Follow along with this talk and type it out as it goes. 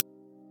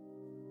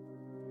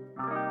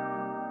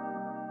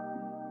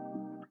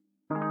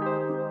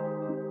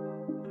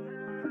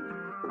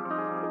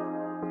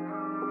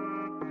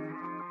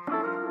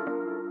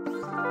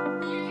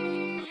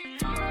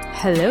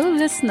Hello,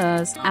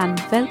 listeners, and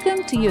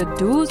welcome to your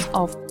dose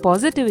of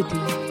positivity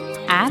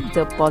at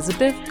the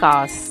Positive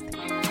Cast.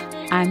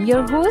 I'm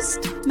your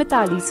host,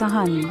 Mitali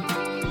Sahani.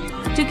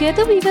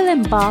 Together, we will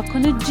embark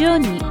on a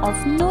journey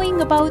of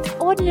knowing about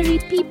ordinary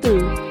people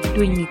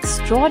doing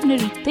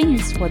extraordinary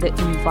things for the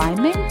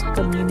environment,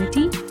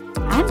 community,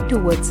 and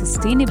towards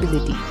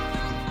sustainability.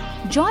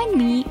 Join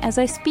me as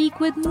I speak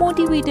with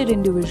motivated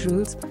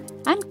individuals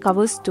and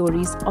cover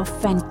stories of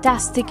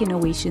fantastic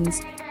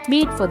innovations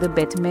made for the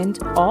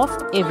betterment of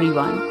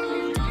everyone.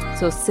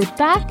 So sit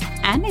back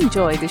and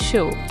enjoy the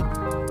show.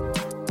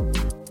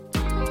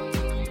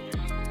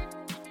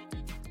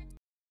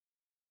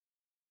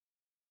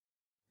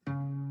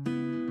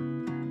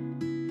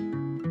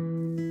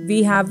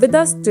 We have with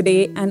us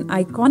today an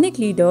iconic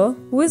leader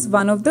who is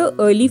one of the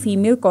early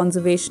female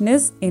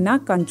conservationists in our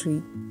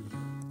country.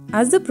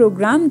 As the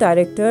program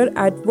director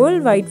at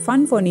Worldwide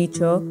Fund for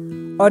Nature,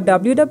 or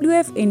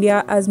WWF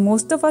India as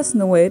most of us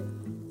know it,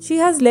 she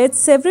has led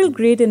several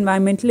great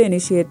environmental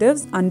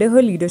initiatives under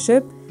her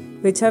leadership,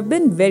 which have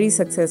been very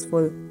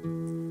successful.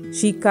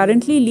 She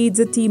currently leads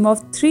a team of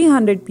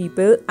 300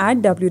 people at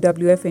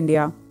WWF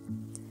India.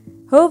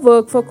 Her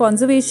work for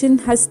conservation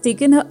has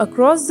taken her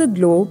across the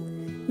globe,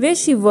 where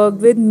she worked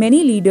with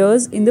many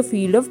leaders in the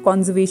field of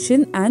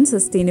conservation and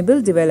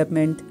sustainable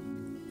development.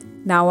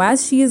 Now,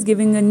 as she is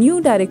giving a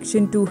new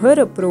direction to her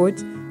approach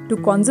to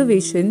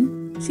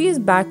conservation, she is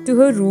back to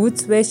her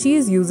roots where she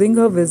is using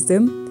her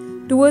wisdom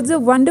towards a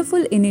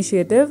wonderful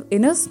initiative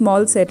in a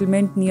small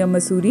settlement near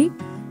Mussoorie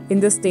in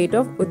the state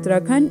of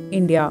Uttarakhand,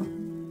 India.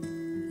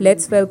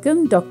 Let's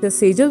welcome Dr.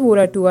 Sejal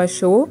Vora to our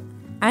show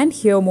and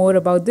hear more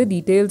about the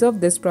details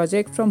of this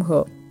project from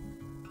her.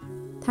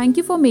 Thank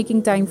you for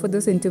making time for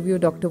this interview,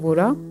 Dr.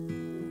 Vora.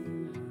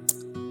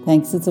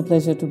 Thanks, it's a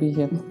pleasure to be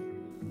here.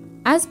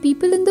 As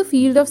people in the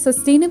field of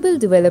sustainable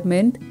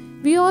development,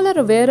 we all are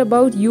aware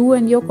about you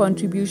and your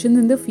contributions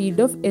in the field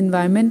of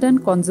environment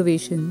and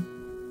conservation.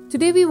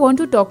 Today we want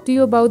to talk to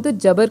you about the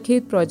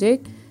Jabarkhet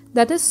project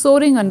that is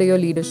soaring under your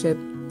leadership.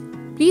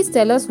 Please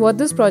tell us what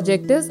this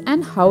project is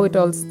and how it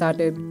all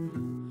started.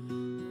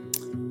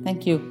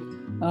 Thank you.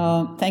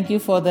 Thank you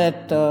for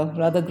that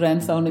rather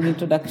grand-sounding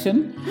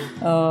introduction.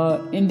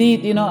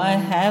 Indeed, I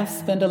have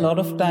spent a lot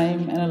of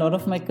time and a lot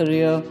of my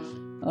career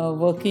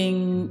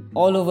working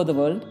all over the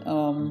world,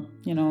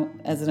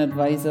 as an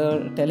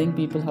advisor, telling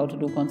people how to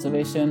do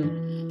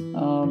conservation,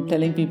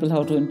 telling people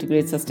how to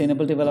integrate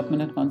sustainable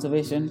development and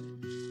conservation.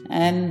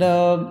 And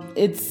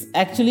it's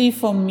actually,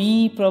 for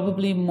me,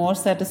 probably more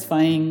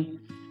satisfying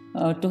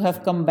to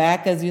have come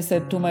back, as you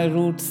said, to my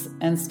roots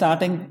and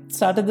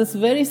started this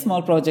very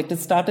small project. It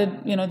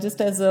started,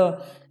 just as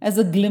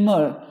a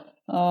glimmer,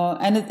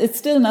 and it's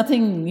still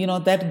nothing,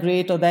 that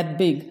great or that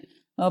big.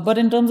 But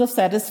in terms of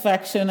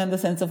satisfaction and the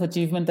sense of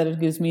achievement that it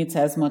gives me, it's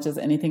as much as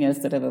anything else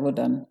that I've ever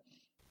done.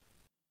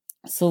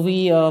 So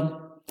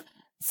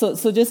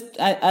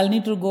I'll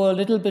need to go a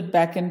little bit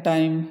back in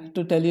time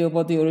to tell you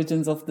about the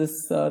origins of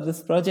this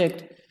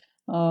project.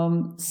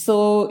 When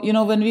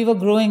we were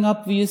growing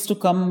up, we used to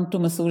come to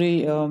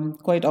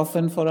Mussoorie quite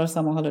often for our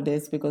summer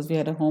holidays because we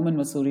had a home in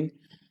Mussoorie.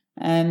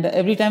 And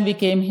every time we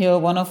came here,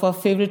 one of our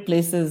favorite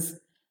places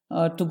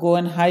to go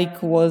and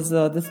hike was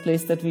this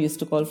place that we used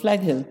to call Flag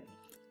Hill.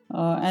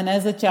 And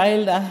as a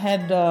child, I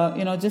had,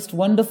 just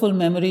wonderful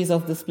memories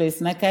of this place.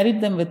 And I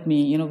carried them with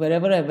me,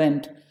 wherever I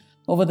went.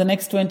 Over the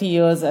next 20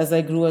 years, as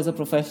I grew as a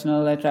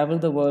professional, I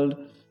traveled the world.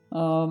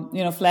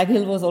 Flag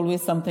Hill was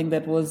always something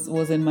that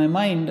was in my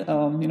mind,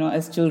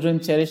 as children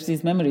cherish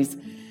these memories.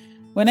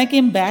 When I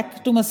came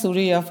back to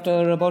Mussoorie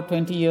after about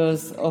 20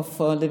 years of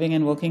living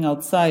and working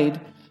outside,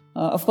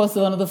 of course,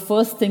 one of the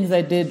first things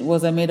I did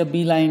was I made a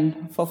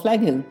beeline for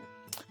Flag Hill.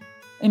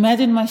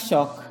 Imagine my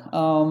shock.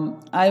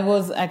 I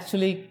was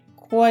actually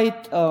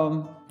quite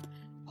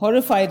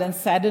horrified and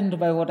saddened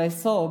by what I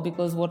saw,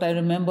 because what I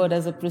remembered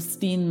as a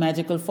pristine,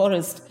 magical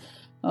forest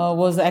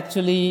was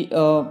actually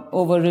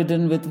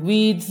overridden with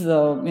weeds.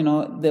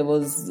 There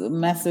was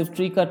massive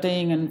tree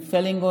cutting and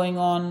felling going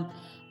on.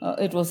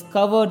 It was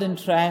covered in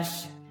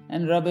trash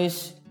and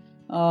rubbish.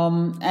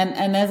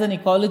 And as an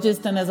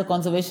ecologist and as a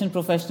conservation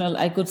professional,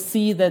 I could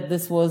see that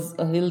this was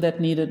a hill that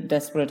needed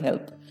desperate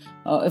help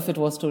if it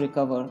was to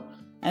recover.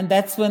 And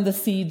that's when the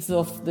seeds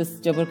of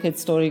this Jabarkhet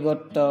story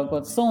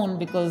got sown,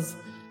 because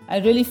I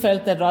really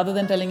felt that rather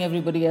than telling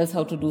everybody else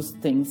how to do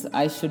things,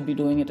 I should be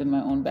doing it in my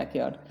own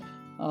backyard.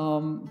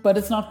 But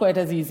it's not quite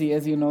as easy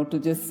as, to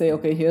just say,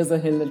 okay, here's a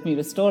hill, let me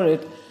restore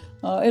it.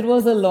 It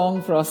was a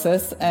long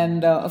process.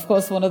 And of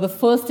course, one of the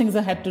first things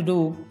I had to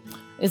do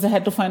is I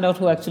had to find out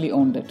who actually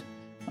owned it.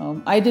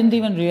 I didn't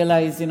even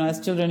realize, as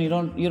children, you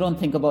don't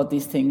think about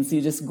these things.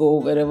 You just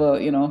go wherever,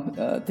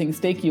 things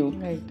take you.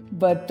 Right.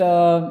 But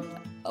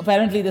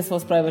apparently this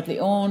was privately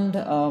owned.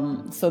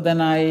 So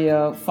then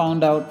I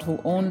found out who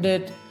owned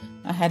it.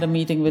 I had a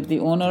meeting with the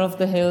owner of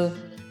the hill.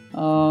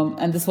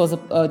 And this was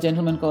a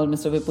gentleman called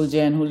Mr. Vipul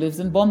Jain, who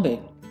lives in Bombay.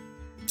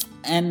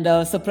 And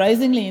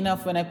surprisingly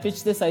enough, when I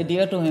pitched this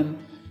idea to him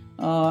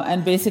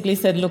and basically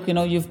said, look,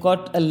 you've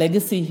got a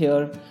legacy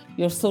here.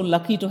 You're so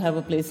lucky to have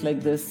a place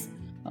like this.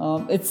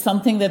 It's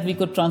something that we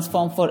could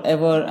transform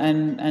forever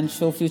and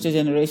show future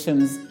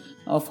generations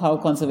of how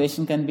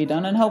conservation can be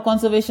done, and how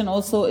conservation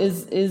also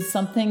is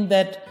something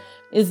that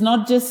is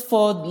not just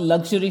for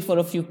luxury for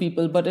a few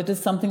people, but it is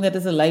something that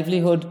is a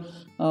livelihood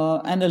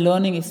and a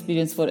learning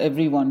experience for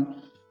everyone.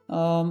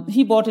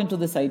 He bought into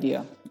this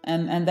idea,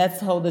 and that's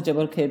how the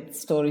Jabarkhet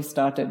story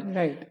started.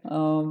 Right.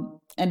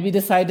 And we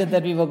decided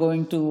that we were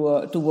going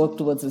to work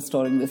towards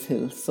restoring this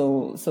hill.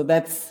 So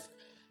that's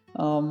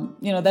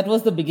that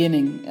was the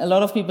beginning. A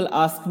lot of people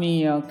ask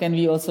me, can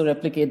we also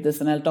replicate this?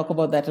 And I'll talk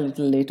about that a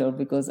little later,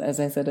 because as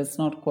I said, it's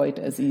not quite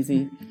as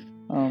easy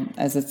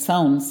as it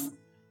sounds.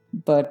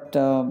 But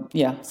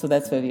so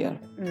that's where we are.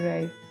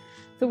 Right.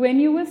 So when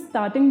you were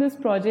starting this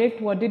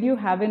project, what did you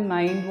have in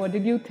mind? What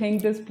did you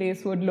think this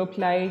place would look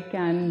like,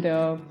 and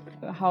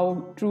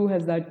how true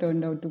has that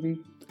turned out to be?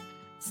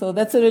 So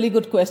that's a really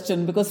good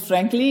question, because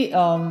frankly,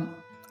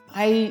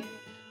 I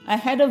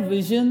had a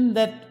vision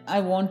that I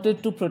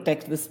wanted to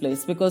protect this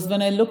place, because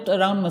when I looked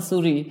around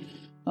Mussoorie,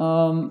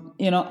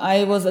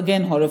 I was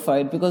again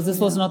horrified, because this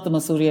was not the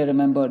Mussoorie I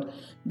remembered.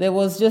 There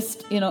was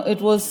just,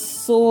 it was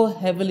so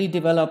heavily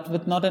developed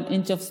with not an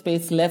inch of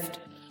space left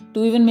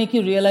to even make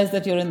you realize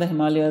that you're in the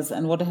Himalayas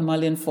and what a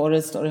Himalayan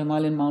forest or a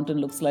Himalayan mountain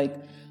looks like.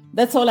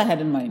 That's all I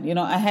had in mind.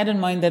 I had in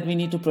mind that we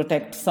need to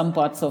protect some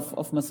parts of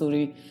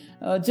Mussoorie,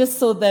 just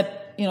so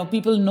that,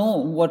 people know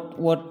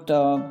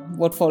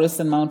what forests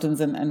and mountains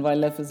and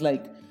wildlife is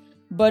like.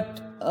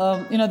 But,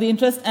 the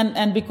interest,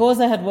 and because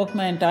I had worked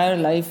my entire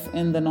life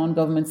in the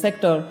non-government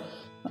sector,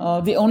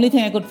 the only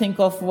thing I could think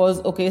of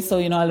was, okay, so,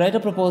 I'll write a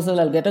proposal,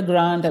 I'll get a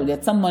grant, I'll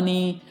get some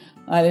money,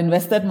 I'll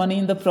invest that money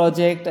in the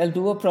project, I'll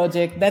do a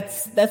project.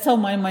 That's how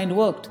my mind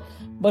worked.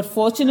 But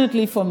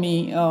fortunately for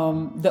me,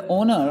 the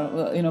owner,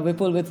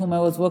 Vipul, with whom I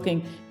was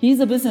working, he's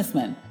a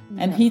businessman.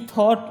 Yeah. And he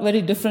thought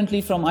very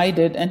differently from I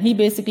did. And he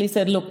basically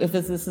said, look, if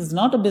this is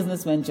not a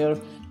business venture,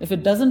 if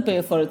it doesn't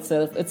pay for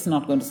itself, it's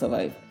not going to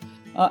survive.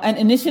 And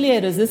initially I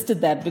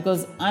resisted that,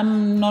 because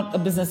I'm not a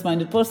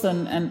business-minded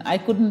person, and I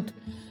couldn't,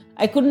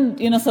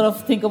 sort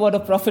of think about a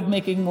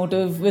profit-making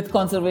motive with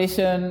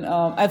conservation.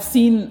 I've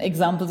seen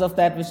examples of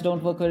that which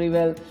don't work very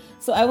well.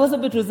 So I was a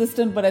bit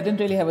resistant, but I didn't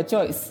really have a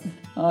choice.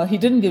 He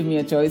didn't give me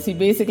a choice. He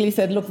basically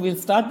said, look, we'll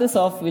start this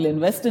off, we'll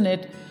invest in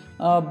it,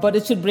 but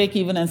it should break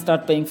even and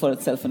start paying for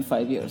itself in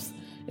 5 years.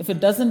 If it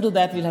doesn't do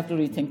that, we'll have to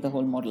rethink the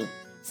whole model.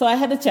 So I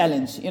had a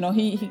challenge.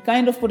 He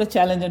kind of put a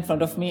challenge in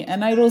front of me,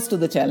 and I rose to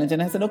the challenge,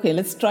 and I said, okay,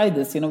 let's try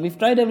this. We've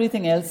tried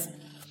everything else.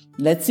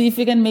 Let's see if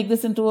we can make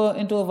this into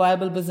a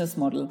viable business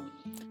model.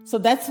 So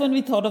that's when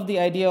we thought of the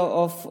idea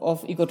of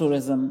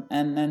ecotourism,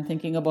 and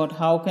thinking about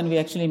how can we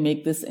actually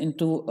make this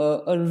into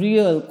a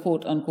real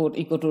quote unquote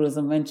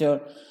ecotourism venture,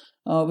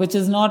 which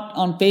is not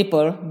on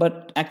paper,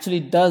 but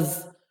actually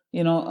does,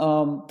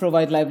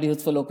 provide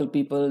livelihoods for local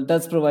people,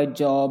 does provide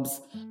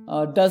jobs,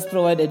 does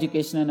provide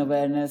education and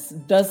awareness,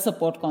 does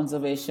support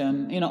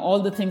conservation, all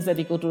the things that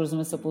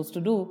ecotourism is supposed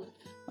to do.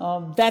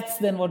 That's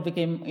then what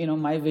became,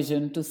 my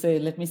vision, to say,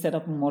 let me set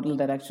up a model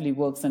that actually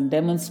works and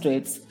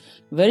demonstrates,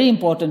 very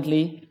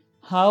importantly,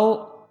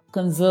 how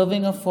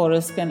conserving a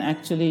forest can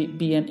actually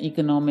be an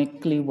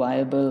economically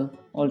viable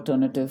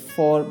alternative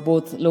for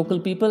both local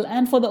people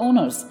and for the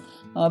owners,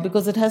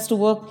 because it has to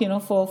work,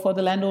 for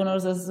the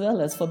landowners as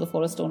well as for the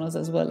forest owners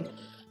as well.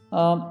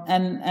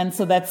 And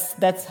so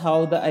that's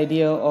how the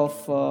idea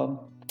of,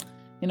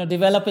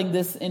 developing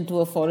this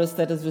into a forest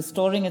that is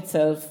restoring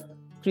itself,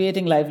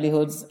 creating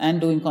livelihoods and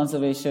doing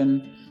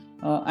conservation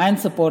and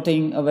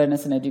supporting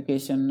awareness and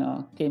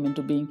education came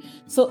into being.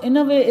 So in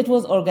a way, it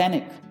was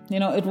organic.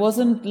 It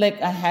wasn't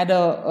like I had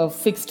a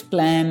fixed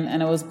plan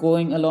and I was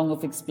going along a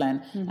fixed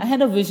plan. Mm-hmm. I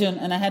had a vision,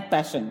 and I had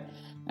passion,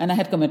 and I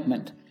had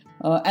commitment,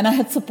 and I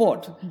had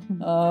support.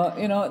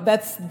 Mm-hmm.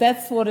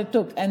 That's what it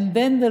took. And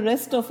then the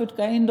rest of it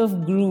kind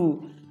of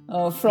grew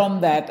from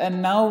that.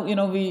 And now,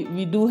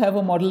 we do have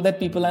a model that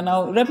people are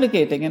now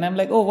replicating. And I'm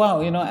like, oh,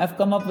 wow, I've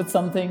come up with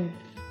something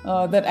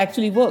that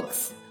actually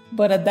works.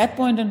 But at that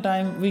point in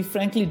time, we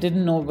frankly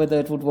didn't know whether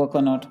it would work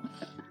or not.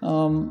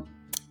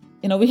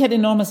 We had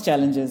enormous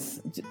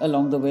challenges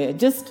along the way.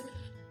 Just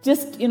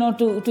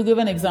to give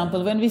an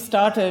example, when we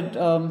started,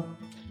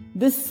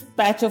 this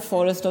patch of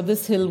forest or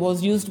this hill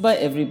was used by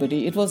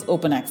everybody. It was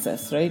open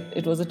access, right?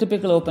 It was a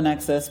typical open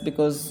access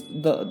because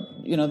the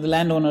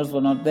landowners were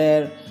not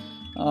there.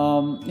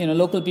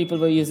 Local people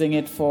were using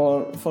it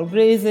for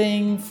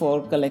grazing,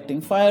 for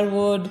collecting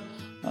firewood.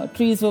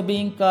 Trees were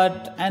being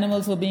cut,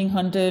 animals were being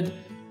hunted,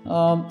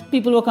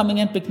 people were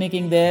coming and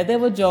picnicking there. There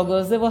were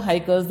joggers, there were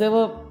hikers,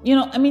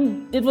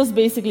 it was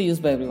basically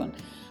used by everyone.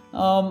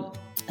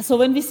 So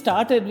when we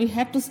started, we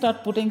had to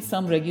start putting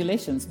some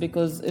regulations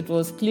because it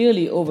was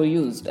clearly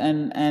overused,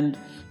 and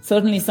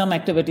certainly some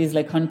activities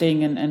like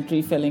hunting and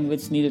tree felling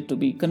which needed to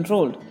be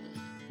controlled.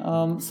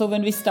 So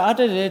when we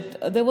started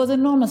it, there was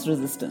enormous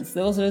resistance.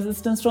 There was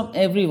resistance from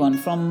everyone,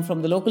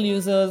 from the local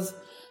users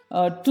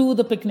to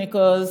the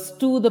picnickers,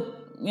 to the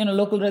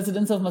local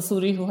residents of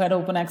Mussoorie who had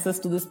open access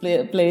to this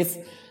place.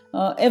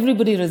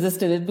 Everybody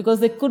resisted it because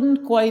they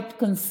couldn't quite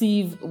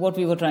conceive what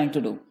we were trying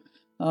to do.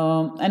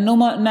 And no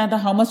matter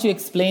how much you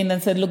explained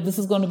and said, look, this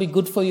is going to be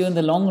good for you in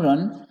the long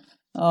run,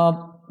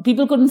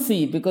 people couldn't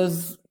see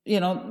because,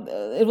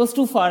 it was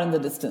too far in the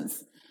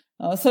distance.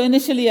 So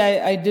initially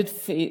I did,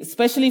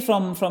 especially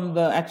from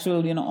the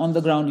actual, on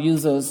the ground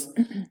users,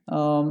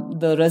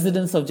 the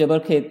residents of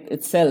Jabarkhet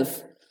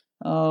itself,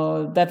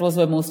 that was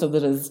where most of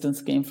the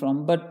resistance came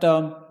from. But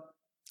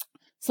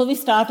so we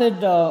started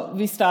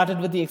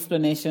with the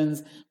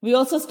explanations. We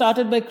also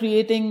started by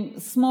creating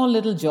small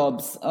little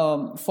jobs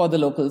for the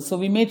locals. So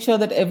we made sure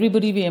that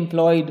everybody we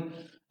employed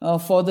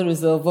for the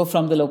reserve were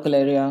from the local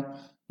area.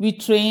 We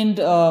trained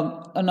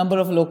a number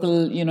of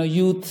local,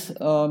 youth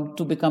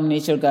to become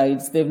nature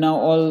guides. They've now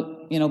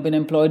all, been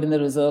employed in the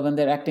reserve and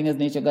they're acting as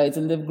nature guides,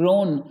 and they've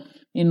grown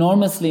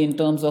enormously in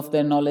terms of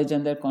their knowledge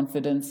and their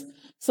confidence.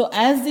 So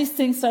as these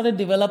things started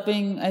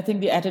developing, I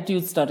think the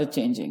attitudes started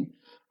changing.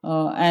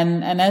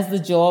 And as the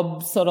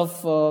job sort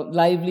of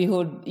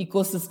livelihood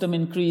ecosystem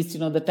increased,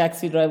 the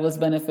taxi drivers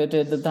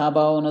benefited, the dhaba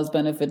owners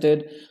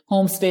benefited,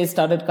 homestays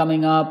started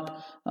coming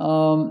up.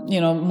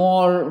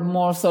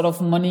 More sort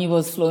of money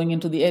was flowing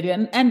into the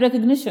area, and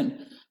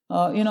recognition.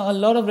 A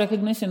lot of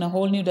recognition. A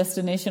whole new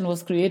destination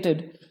was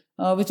created,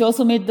 which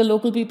also made the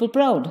local people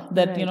proud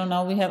that, right.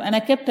 Now we have. And I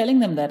kept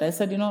telling them that. I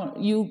said,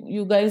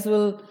 you guys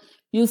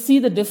you'll see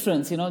the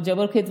difference.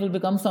 Jabarkhet will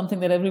become something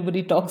that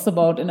everybody talks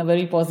about in a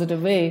very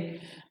positive way.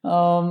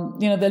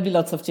 There'll be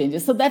lots of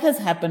changes. So that has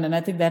happened, and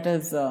I think that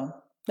has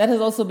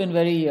also been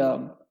very,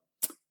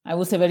 I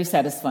would say, very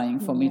satisfying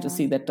for me to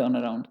see that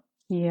turnaround.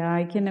 Yeah,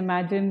 I can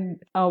imagine.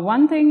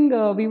 One thing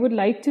we would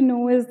like to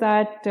know is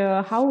that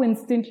how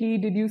instantly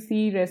did you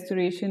see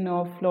restoration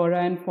of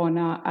flora and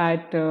fauna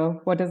at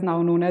what is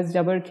now known as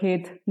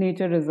Jabarkhet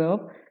Nature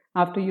Reserve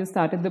after you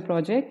started the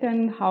project,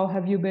 and how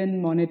have you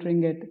been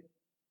monitoring it?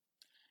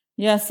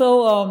 Yeah,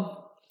 so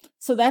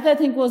that I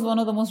think was one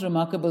of the most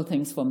remarkable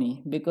things for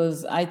me,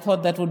 because I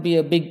thought that would be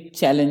a big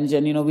challenge,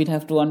 and we'd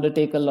have to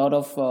undertake a lot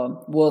of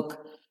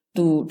work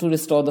to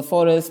restore the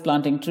forest,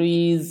 planting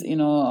trees,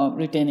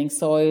 retaining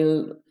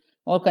soil,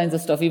 all kinds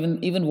of stuff,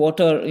 even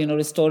water,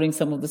 restoring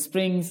some of the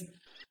springs.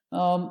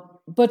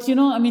 But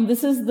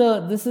this is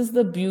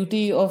the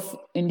beauty of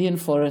Indian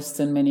forests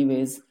in many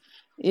ways,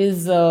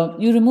 is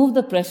you remove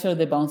the pressure,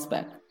 they bounce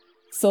back.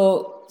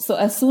 So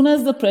as soon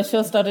as the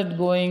pressure started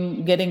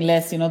getting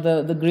less,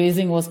 the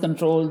grazing was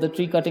controlled, the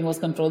tree cutting was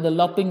controlled, the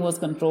lopping was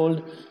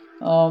controlled,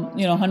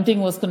 hunting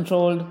was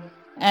controlled.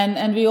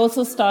 And we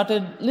also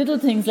started little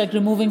things like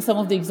removing some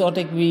of the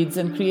exotic weeds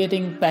and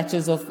creating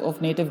patches of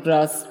native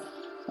grass.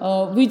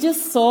 We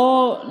just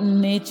saw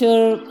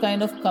nature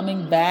kind of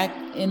coming back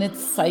in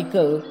its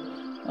cycle.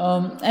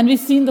 And we've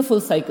seen the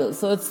full cycle.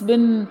 So it's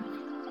been,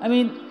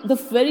 the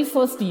very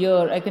first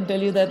year, I can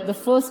tell you that the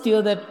first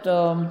year that,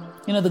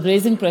 the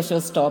grazing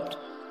pressure stopped,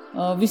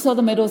 we saw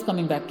the meadows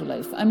coming back to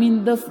life.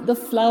 The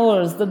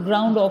flowers, the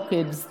ground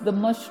orchids, the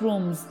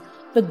mushrooms,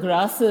 the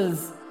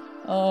grasses,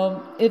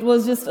 it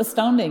was just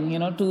astounding,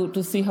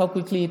 to see how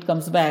quickly it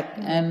comes back.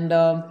 And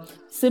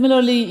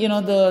similarly,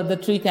 the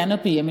tree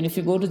canopy. If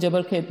you go to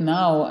Jabarkhet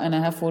now, and I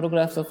have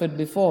photographs of it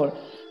before,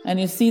 and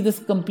you see this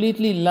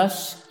completely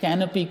lush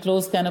canopy,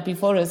 closed canopy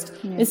forest,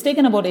 it's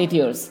taken about 8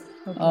 years.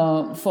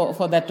 Okay.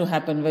 For that to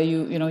happen, where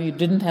you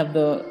didn't have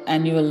the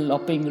annual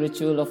lopping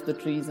ritual of the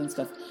trees and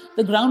stuff.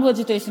 The ground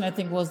vegetation, I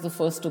think, was the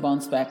first to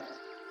bounce back.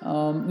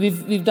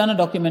 We've done a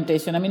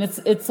documentation.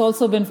 It's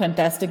also been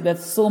fantastic that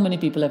so many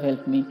people have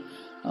helped me.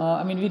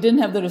 We didn't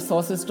have the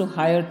resources to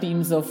hire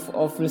teams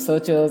of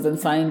researchers and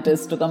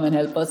scientists to come and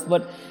help us,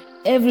 but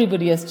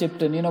everybody has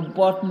chipped in.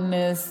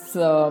 Botanists,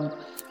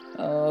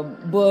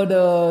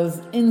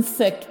 birders,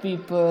 insect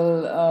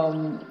people,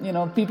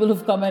 people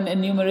who've come and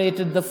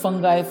enumerated the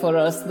fungi for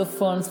us, the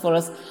ferns for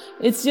us.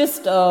 It's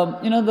just,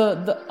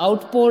 the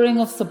outpouring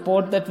of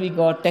support that we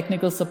got,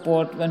 technical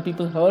support, when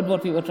people heard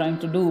what we were trying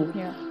to do,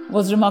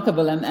 was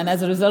remarkable. And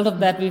as a result of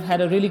that, we've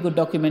had a really good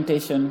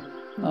documentation,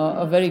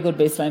 a very good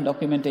baseline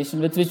documentation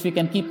with which we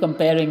can keep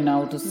comparing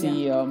now to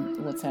see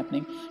what's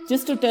happening.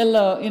 Just to tell,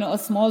 a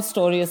small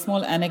story, a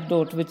small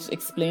anecdote which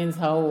explains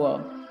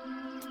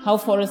how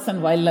forests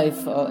and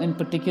wildlife in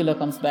particular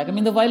comes back.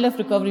 The wildlife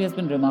recovery has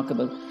been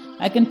remarkable.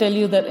 I can tell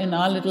you that in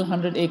our little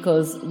 100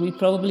 acres, we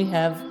probably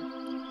have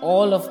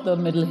all of the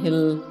Middle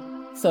Hill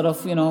sort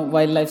of,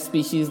 wildlife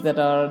species that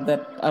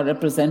are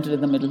represented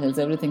in the Middle Hills,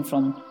 everything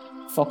from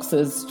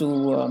foxes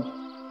to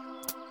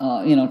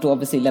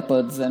obviously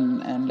leopards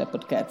and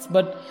leopard cats.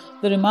 But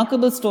the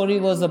remarkable story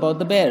was about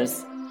the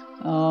bears.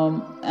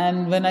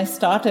 And when I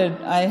started,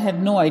 I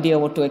had no idea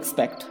what to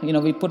expect.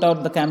 We put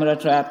out the camera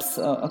traps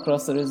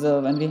across the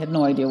reserve, and we had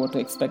no idea what to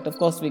expect. Of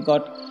course, we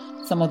got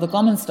some of the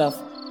common stuff.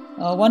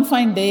 One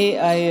fine day,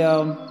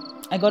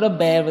 I got a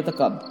bear with a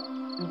cub,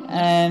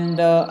 and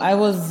I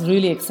was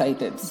really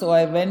excited. So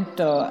I went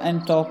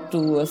and talked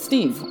to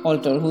Steve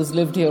Alter, who's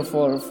lived here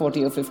for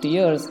 40 or 50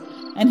 years,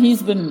 and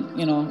he's been,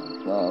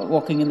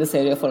 walking in this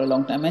area for a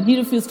long time, and he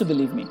refused to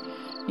believe me.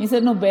 He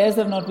said, no, bears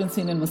have not been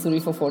seen in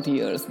Mussoorie for 40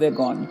 years. They're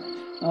gone.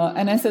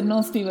 And I said,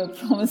 no, Steve, I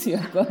promise you,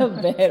 I've got a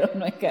bear on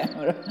my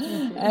camera.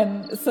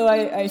 And so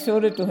I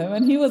showed it to him,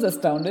 and he was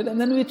astounded. And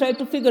then we tried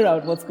to figure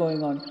out what's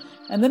going on.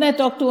 And then I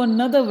talked to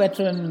another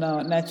veteran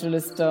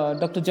naturalist,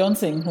 Dr. John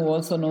Singh, who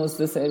also knows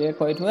this area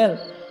quite well.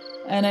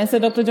 And I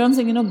said, Dr. John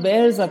Singh,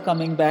 bears are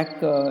coming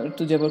back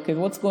to Jabarkhet.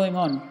 What's going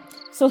on?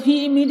 So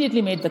he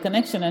immediately made the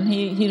connection, and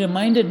he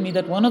reminded me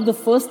that one of the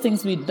first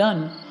things we'd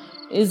done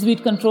is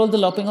we'd controlled the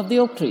lopping of the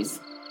oak trees.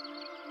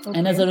 Okay.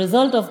 And as a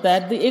result of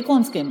that, the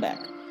acorns came back.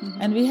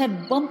 Mm-hmm. And we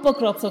had bumper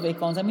crops of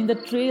acorns. I mean, the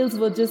trails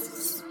were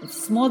just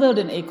smothered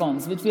in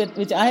acorns,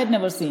 which I had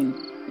never seen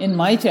in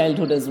my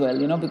childhood as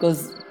well,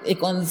 because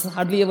acorns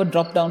hardly ever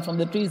dropped down from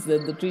the trees.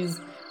 The trees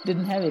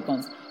didn't have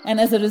acorns. And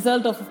as a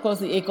result of course,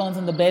 the acorns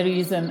and the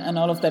berries and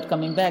all of that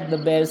coming back, the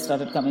bears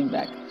started coming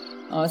back.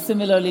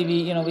 Similarly,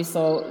 we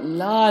saw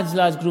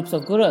large groups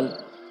of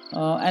gurral.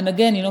 And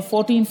again,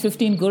 14,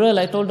 15 gurral.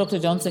 I told Dr.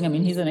 John Singh,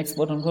 he's an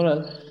expert on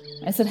gurral.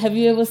 I said, have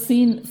you ever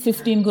seen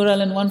 15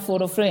 gurral in one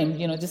photo frame?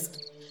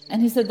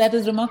 And he said, that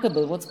is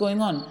remarkable. What's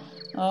going on?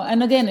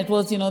 And again, it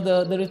was,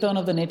 the return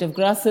of the native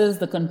grasses,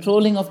 the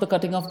controlling of the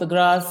cutting of the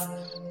grass,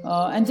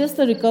 and just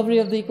the recovery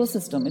of the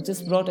ecosystem. It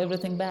just brought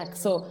everything back.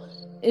 So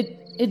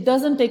it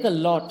doesn't take a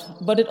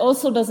lot, but it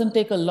also doesn't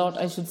take a lot,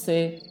 I should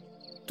say,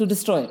 to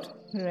destroy it.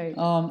 Right.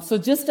 So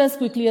just as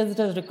quickly as it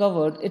has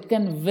recovered, it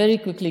can very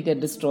quickly get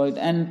destroyed.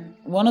 And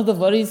one of the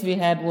worries we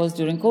had was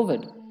during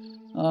COVID.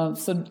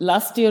 So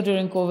last year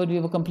during COVID, we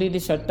were completely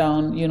shut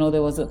down.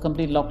 There was a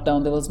complete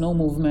lockdown. There was no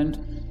movement.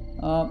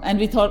 And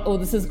we thought,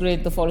 this is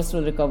great, the forest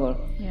will recover.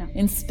 Yeah.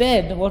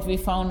 Instead, what we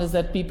found is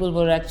that people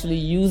were actually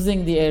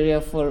using the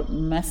area for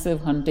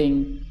massive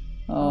hunting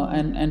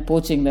and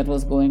poaching that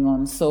was going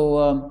on.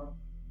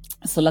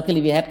 So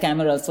luckily we had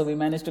cameras, so we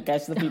managed to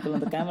catch the people on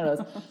the cameras.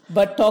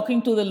 But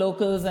talking to the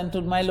locals and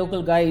to my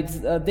local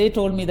guides, they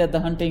told me that the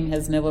hunting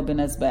has never been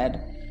as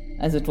bad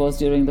as it was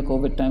during the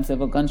COVID times. There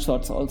were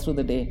gunshots all through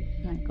the day.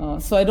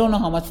 Right. So I don't know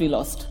how much we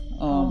lost,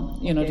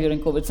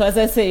 during COVID. So as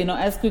I say,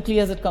 as quickly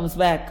as it comes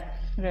back,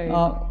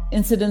 right.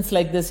 Incidents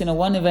like this,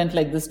 one event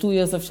like this, 2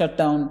 years of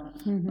shutdown,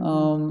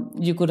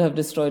 you could have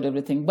destroyed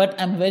everything.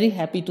 But I'm very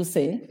happy to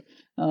say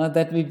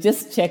that we've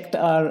just checked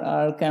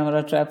our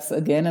camera traps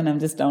again, and I'm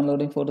just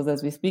downloading photos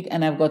as we speak.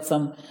 And I've got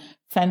some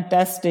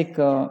fantastic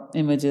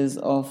images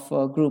of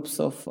groups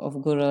of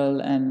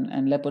gurral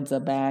and leopards are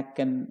back,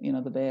 and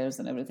the bears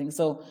and everything.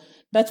 So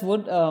touch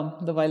wood,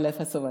 the wildlife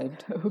has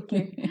survived.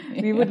 Okay,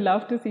 we would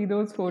love to see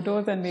those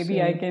photos, and maybe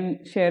sure. I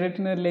can share it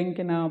in a link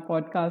in our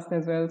podcast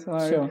as well, so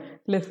our sure.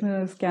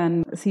 listeners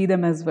can see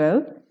them as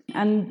well.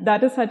 And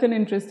that is such an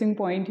interesting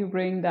point you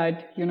bring,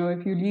 that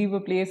if you leave a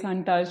place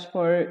untouched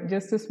for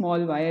just a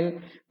small while,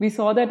 we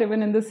saw that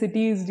even in the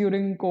cities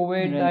during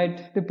COVID, right.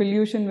 that the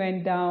pollution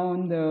went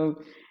down, the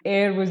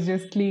air was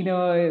just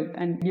cleaner,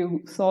 and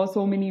you saw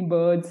so many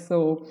birds.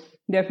 So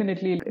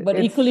definitely. But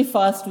equally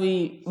fast,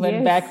 we went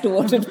yes. back to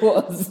what it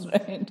was,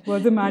 right? It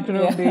was a matter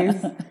of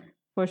days,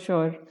 for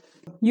sure.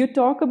 You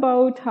talk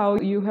about how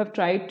you have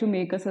tried to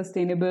make a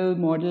sustainable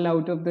model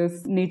out of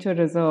this nature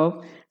reserve.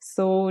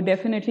 So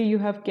definitely you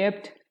have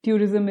kept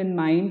tourism in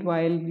mind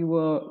while you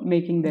were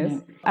making this. Yeah.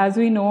 As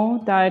we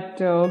know that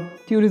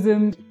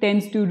tourism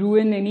tends to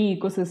ruin any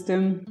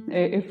ecosystem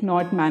if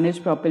not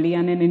managed properly.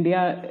 And in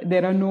India,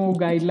 there are no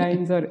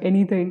guidelines or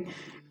anything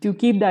to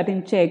keep that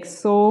in check.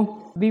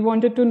 So we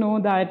wanted to know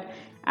that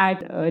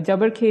at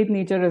Jabarkhet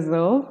Nature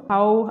Reserve,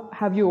 how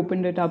have you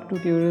opened it up to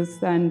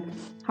tourists, and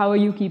how are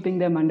you keeping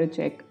them under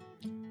check?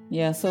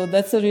 Yeah, so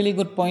that's a really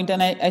good point.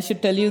 And I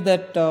should tell you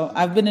that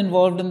I've been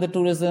involved in the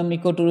tourism,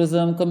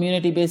 ecotourism,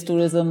 community-based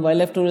tourism,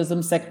 wildlife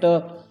tourism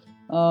sector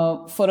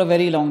for a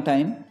very long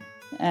time.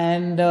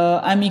 And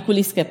I'm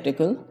equally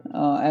skeptical,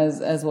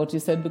 as what you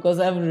said, because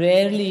I've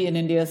rarely in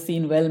India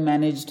seen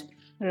well-managed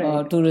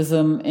right.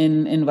 Tourism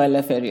in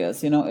wildlife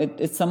areas.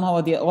 It's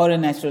somehow or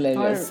in natural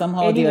areas, or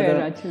somehow or the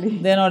other. Actually.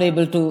 They're not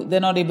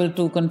able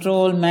to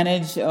control,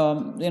 manage.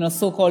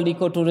 So-called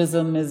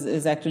ecotourism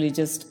is actually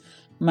just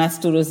mass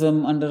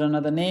tourism under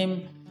another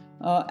name,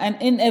 and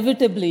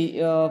inevitably,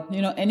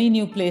 any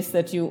new place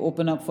that you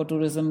open up for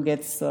tourism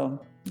gets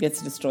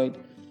destroyed.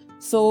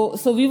 So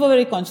we were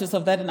very conscious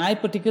of that, and I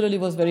particularly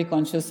was very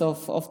conscious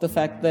of the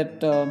fact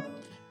that.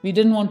 We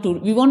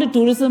wanted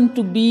tourism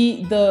to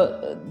be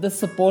the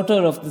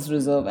supporter of this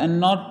reserve and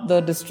not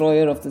the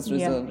destroyer of this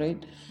reserve, yeah.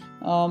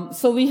 right?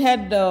 So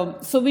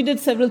we did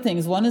several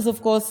things. One is,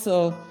 of course,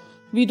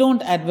 we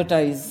don't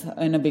advertise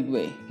in a big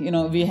way.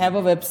 We have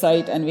a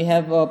website and we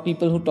have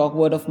people who talk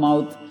word of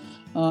mouth,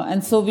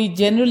 and so we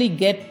generally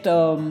get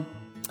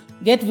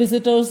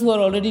visitors who are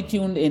already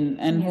tuned in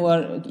and yeah. who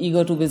are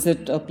eager to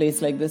visit a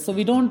place like this. So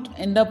we don't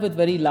end up with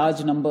very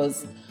large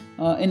numbers.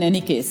 In any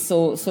case.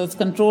 So it's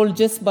controlled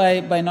just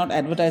by not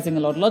advertising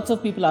a lot. Lots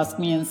of people ask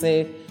me and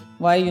say,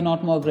 why are you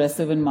not more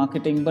aggressive in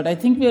marketing? But I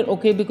think we're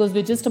okay because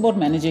we're just about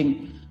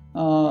managing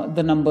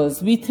the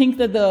numbers. We think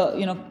that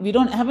we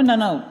haven't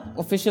done an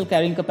official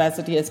carrying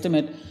capacity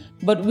estimate,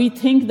 but we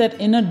think that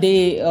in a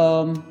day,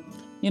 our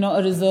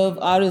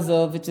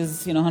reserve, which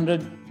is,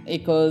 100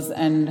 acres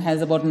and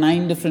has about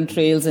 9 different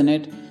trails in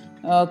it,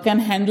 can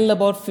handle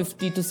about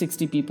 50 to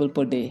 60 people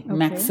per day,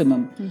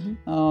 maximum.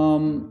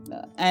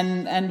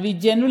 And we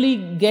generally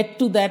get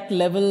to that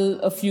level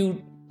a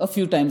few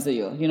times a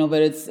year,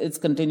 where it's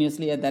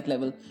continuously at that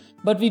level.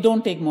 But we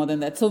don't take more than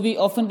that. So we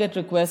often get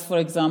requests, for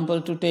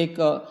example, to take,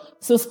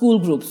 school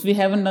groups. We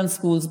haven't done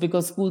schools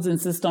because schools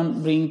insist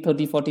on bringing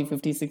 30, 40,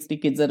 50, 60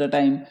 kids at a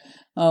time.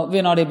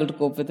 We're not able to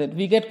cope with it.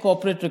 We get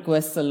corporate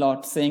requests a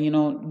lot saying,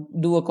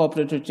 do a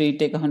corporate retreat,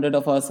 take 100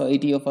 of us or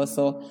 80 of us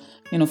or,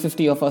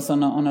 50 of us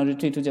on a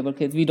retreat to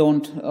Jabarkhet. We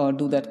don't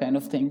do that kind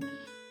of thing.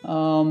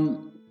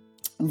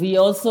 We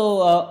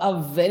also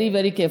are very,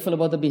 very careful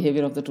about the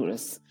behavior of the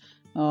tourists.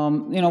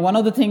 One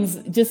of the things,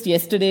 just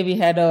yesterday we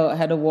had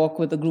a walk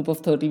with a group of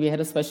 30. We had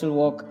a special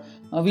walk.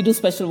 We do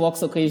special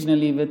walks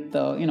occasionally with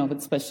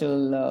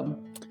special,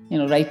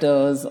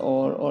 writers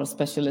or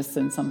specialists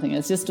in something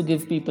else, just to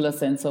give people a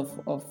sense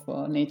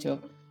of nature.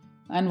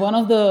 And one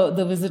of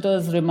the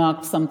visitors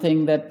remarked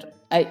something that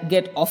I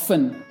get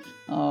often,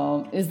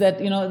 is that,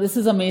 this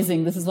is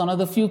amazing. This is one of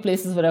the few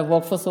places where I've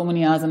walked for so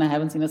many hours and I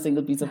haven't seen a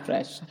single piece of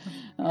trash.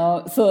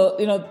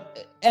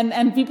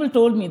 And people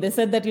told me, they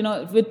said that,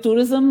 with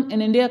tourism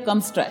in India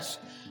comes trash.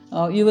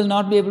 You will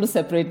not be able to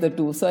separate the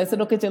two. So I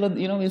said, okay, chalo,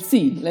 we'll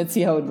see. Let's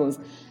see how it goes.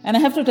 And I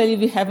have to tell you,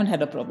 we haven't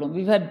had a problem.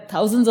 We've had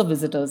thousands of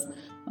visitors,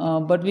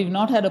 but we've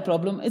not had a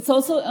problem. It's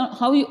also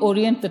how you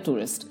orient the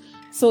tourist.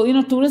 So,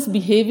 tourist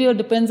behavior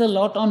depends a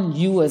lot on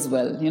you as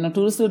well.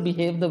 Tourists will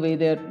behave the way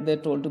they're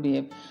told to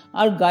behave.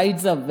 Our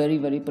guides are very,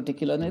 very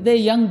particular. They're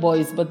young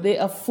boys, but they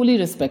are fully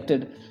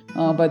respected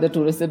by the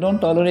tourists. They don't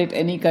tolerate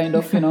any kind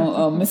of,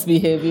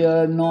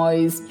 misbehavior,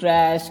 noise,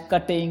 trash,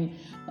 cutting.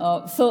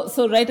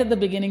 So right at the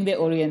beginning, they're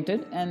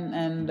oriented,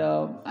 and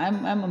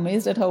I'm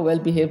amazed at how well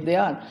behaved they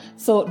are.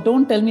 So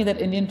don't tell me that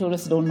Indian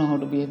tourists don't know how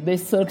to behave. They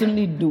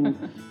certainly do.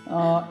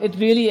 It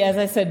really, as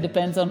I said,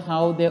 depends on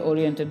how they're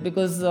oriented,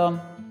 because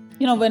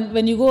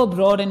when you go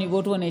abroad and you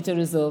go to a nature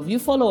reserve, you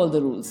follow all the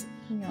rules.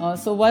 Yeah.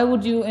 So why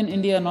would you in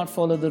India not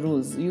follow the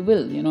rules? You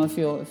will,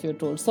 if you're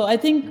told. So I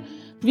think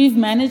we've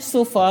managed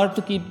so far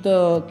to keep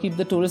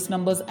the tourist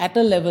numbers at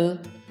a level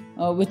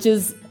which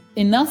is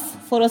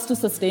enough for us to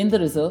sustain the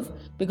reserve,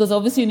 because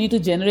obviously you need to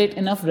generate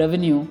enough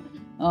revenue.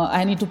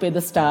 I need to pay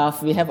the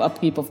staff. We have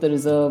upkeep of the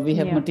reserve. We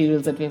have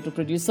materials that we have to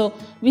produce. So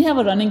we have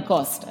a running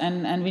cost,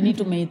 and we need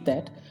to meet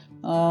that.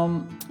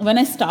 When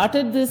I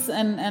started this,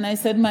 and I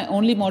said my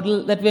only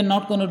model, that we're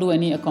not going to do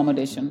any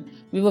accommodation.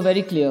 We were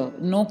very clear.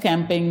 No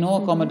camping,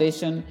 no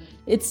accommodation.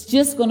 It's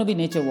just going to be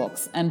nature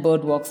walks and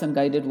bird walks and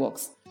guided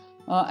walks.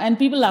 And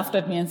people laughed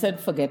at me and said,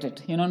 forget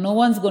it. No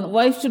one's going to,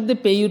 why should they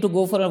pay you to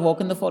go for a walk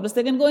in the forest?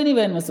 They can go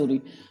anywhere in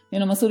Mussoorie.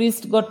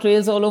 Mussoorie's got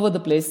trails all over the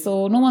place,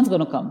 so no one's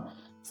going to come.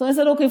 So I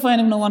said, okay, fine,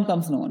 if no one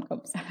comes, no one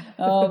comes.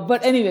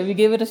 But anyway, we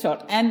gave it a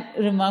shot. And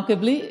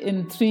remarkably,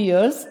 in 3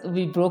 years,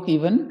 we broke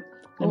even.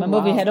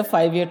 Remember, we had a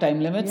 5-year time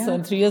limit. Yeah. So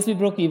in 3 years, we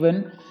broke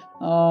even.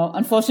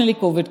 Unfortunately,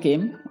 COVID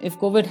came. If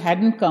COVID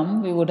hadn't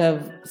come, we would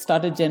have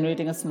started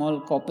generating a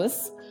small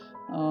corpus.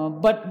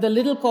 But the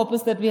little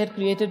corpus that we had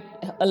created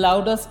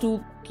allowed us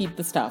to keep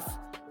the staff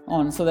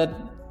on, so that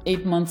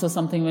 8 months or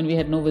something, when we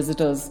had no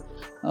visitors,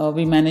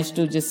 we managed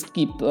to just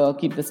keep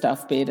the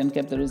staff paid and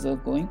kept the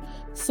reserve going.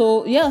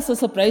 So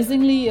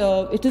surprisingly,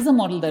 it is a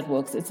model that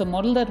works. It's a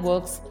model that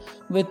works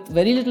with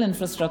very little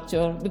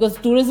infrastructure, because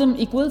tourism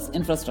equals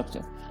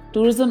infrastructure.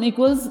 Tourism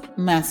equals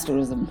mass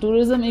tourism.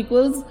 Tourism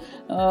equals,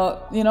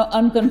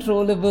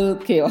 uncontrollable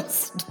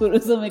chaos.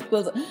 Tourism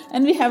equals,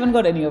 and we haven't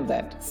got any of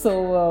that.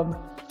 So,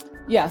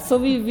 so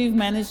we've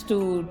managed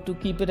to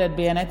keep it at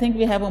bay. And I think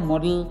we have a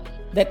model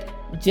that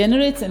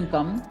generates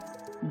income,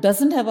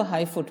 doesn't have a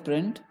high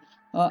footprint,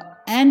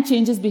 and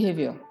changes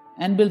behavior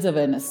and builds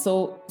awareness.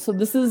 So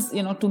this is,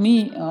 to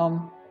me,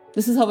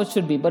 this is how it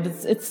should be. But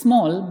it's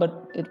small,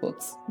 but it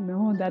works.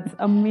 No, that's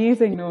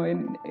amazing. No,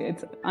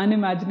 it's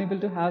unimaginable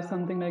to have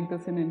something like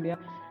this in India.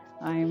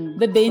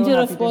 The danger,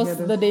 of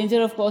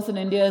course, in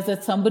India is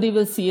that somebody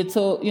will see it.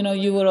 So,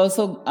 you were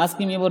also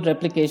asking me about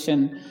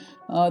replication.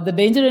 The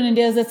danger in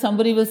India is that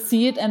somebody will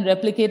see it and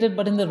replicate it,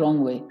 but in the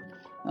wrong way.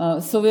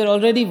 So we're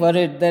already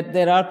worried that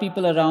there are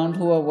people around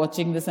who are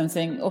watching this and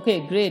saying,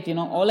 okay, great,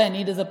 all I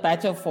need is a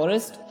patch of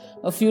forest,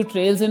 a few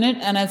trails in it,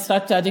 and I'll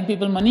start charging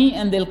people money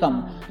and they'll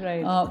come.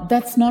 Right.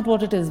 That's not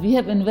what it is. We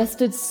have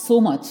invested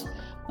so much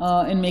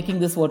in making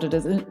this what it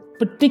is. And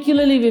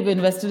particularly, we've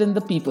invested in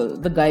the people,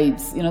 the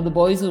guides, the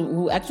boys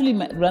who actually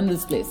run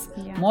this place.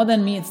 Yeah. More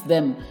than me, it's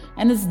them.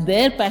 And it's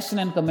their passion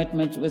and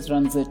commitment which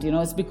runs it.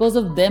 It's because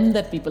of them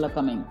that people are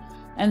coming.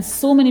 And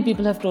so many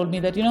people have told me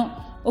that,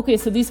 okay,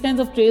 so these kinds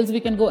of trails, we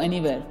can go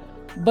anywhere.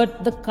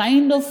 But the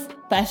kind of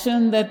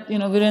passion that,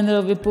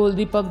 Virendra, Vipul,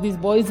 Deepak, these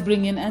boys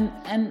bring in,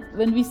 and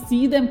when we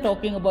see them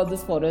talking about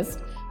this forest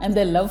and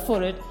their love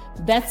for it,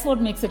 that's what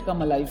makes it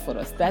come alive for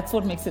us. That's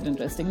what makes it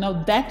interesting. Now,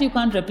 that you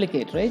can't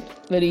replicate, right?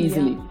 Very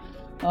easily.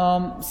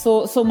 Yeah.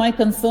 So my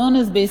concern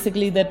is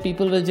basically that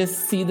people will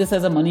just see this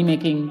as a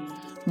money-making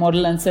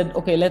model and said,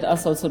 okay, let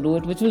us also do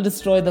it, which will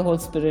destroy the whole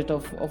spirit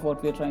of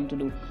what we're trying to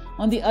do.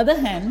 On the other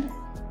hand,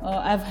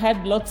 I've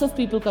had lots of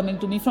people coming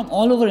to me from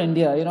all over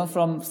India,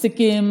 from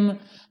Sikkim,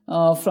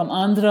 from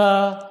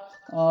Andhra,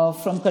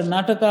 from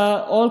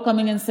Karnataka, all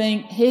coming and saying,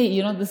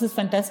 hey, this is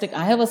fantastic.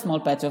 I have a small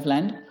patch of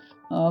land.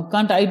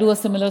 Can't I do a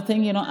similar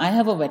thing? I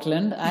have a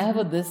wetland. I have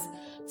a this.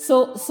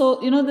 So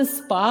this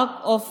spark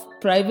of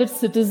private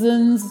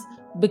citizens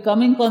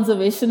becoming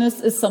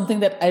conservationists is something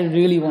that I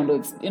really want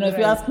to, if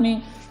you ask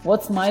me,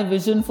 what's my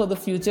vision for the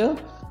future?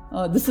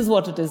 This is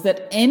what it is,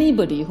 that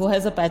anybody who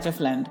has a patch of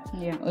land,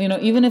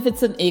 even if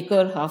it's an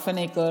acre, half an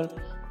acre,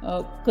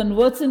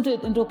 converts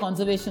into a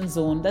conservation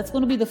zone, that's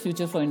going to be the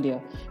future for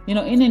India.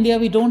 In India,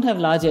 we don't have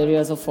large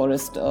areas of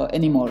forest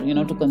anymore,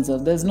 to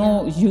conserve. There's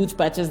no huge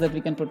patches that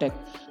we can protect.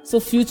 So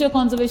future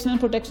conservation and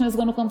protection is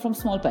going to come from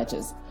small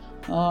patches.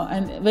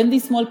 And when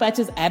these small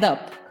patches add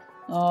up,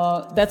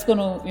 that's going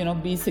to,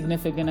 be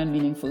significant and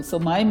meaningful. So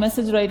my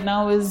message right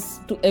now is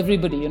to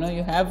everybody,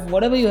 you have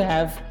whatever you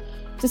have,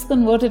 just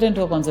convert it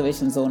into a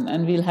conservation zone,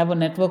 and we'll have a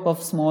network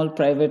of small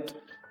private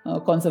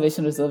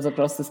conservation reserves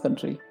across this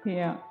country.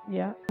 Yeah.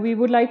 We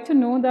would like to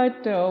know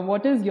that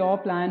what is your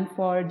plan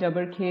for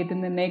Jabarkhet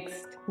in the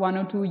next 1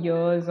 or 2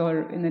 years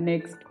or in the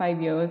next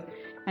 5 years?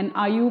 And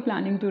are you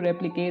planning to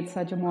replicate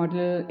such a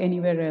model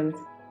anywhere else?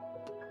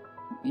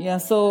 Yeah,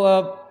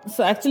 so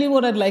actually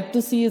what I'd like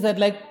to see is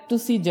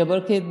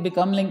Jabarkhet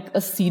become like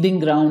a seeding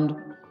ground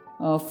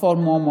for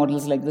more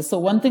models like this. So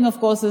one thing, of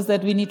course, is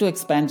that we need to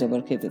expand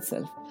Jabarkhet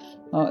itself.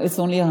 It's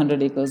only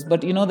 100 acres,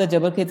 but that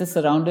Jabarkhet is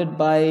surrounded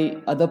by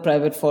other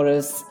private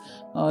forests.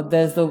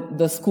 There's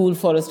the school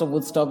forest of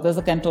Woodstock, there's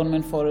the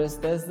cantonment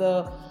forest, there's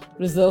the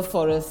reserve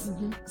forest.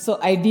 So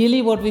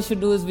ideally what we should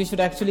do is we should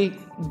actually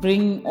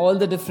bring all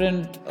the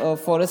different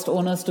forest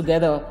owners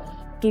together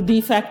to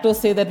de facto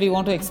say that we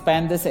want to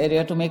expand this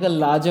area to make a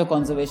larger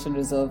conservation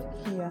reserve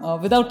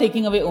without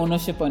taking away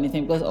ownership or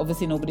anything, because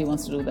obviously nobody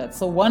wants to do that.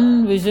 So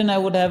one vision I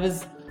would have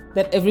is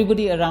that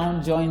everybody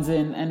around joins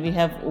in and we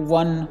have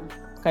one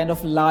kind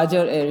of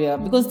larger area,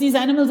 because these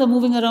animals are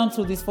moving around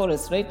through these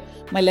forests, right?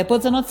 My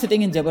leopards are not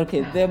sitting in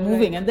Jabarkhet, they're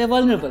moving and they're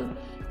vulnerable.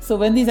 So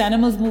when these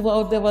animals move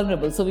out, they're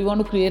vulnerable. So we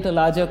want to create a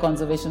larger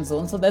conservation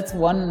zone. So that's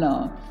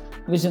one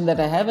vision that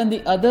I have. And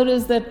the other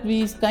is that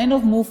we kind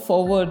of move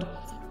forward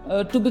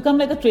to become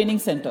like a training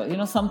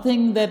center,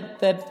 something that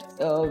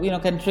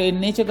can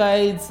train nature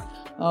guides.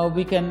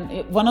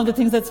 One of the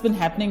things that's been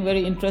happening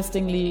very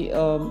interestingly, in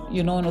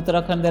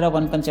Uttarakhand, there are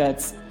Van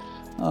Panchayats.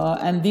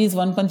 And these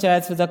Van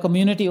Panchayats, which are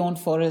community-owned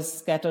forests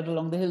scattered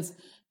along the hills,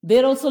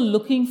 they're also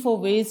looking for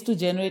ways to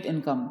generate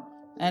income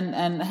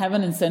and have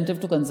an incentive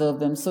to conserve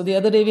them. So the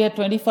other day we had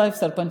 25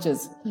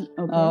 sarpanches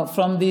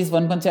from these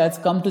Van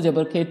Panchayats come to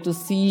Jabarkhet to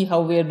see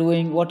how we are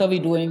doing, what are we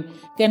doing,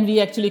 can we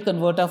actually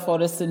convert our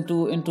forests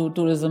into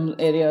tourism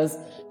areas.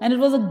 And it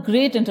was a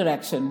great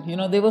interaction.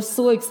 They were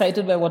so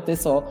excited by what they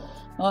saw.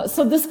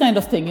 So this kind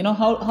of thing,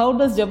 how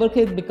does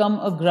Jabarkhet become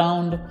a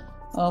ground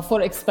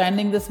for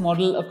expanding this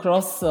model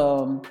across,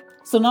 so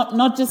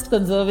not just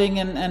conserving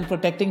and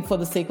protecting for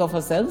the sake of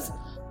ourselves,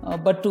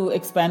 but to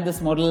expand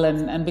this model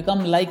and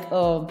become like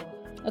a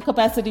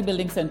capacity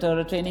building center,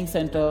 a training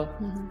center,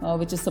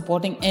 which is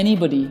supporting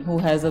anybody who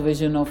has a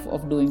vision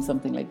of doing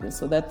something like this.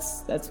 So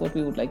that's what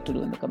we would like to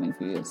do in the coming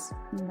few years.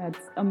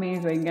 That's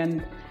amazing.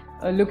 And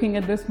looking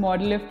at this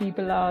model, if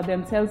people are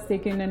themselves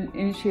taking an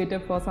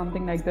initiative for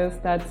something like this,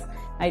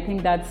 I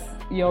think that's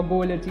your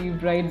goal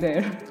achieved right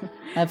there.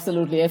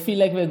 Absolutely. I feel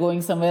like we're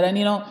going somewhere.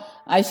 And,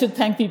 I should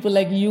thank people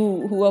like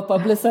you who are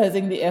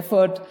publicizing the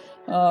effort,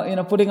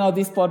 putting out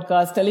these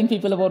podcasts, telling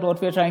people about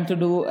what we're trying to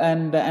do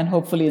and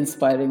hopefully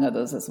inspiring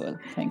others as well.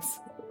 Thanks.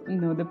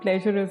 No, the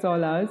pleasure is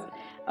all ours.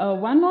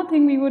 One more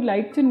thing we would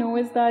like to know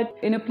is that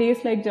in a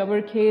place like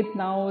Jabarkhet,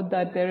 now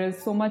that there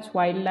is so much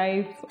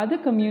wildlife, are the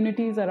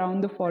communities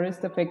around the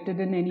forest affected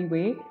in any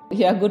way?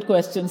 Yeah, good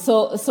question.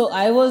 So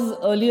I was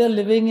earlier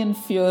living in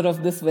fear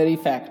of this very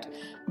fact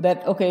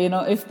that,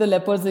 if the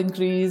leopards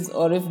increase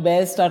or if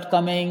bears start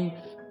coming,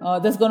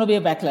 there's going to be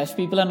a backlash.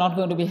 People are not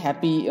going to be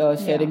happy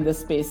sharing this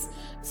space.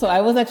 So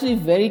I was actually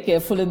very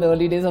careful in the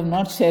early days of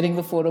not sharing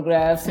the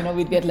photographs.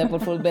 We'd get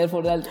leopard photos, bear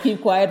photos. I'll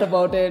keep quiet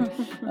about it.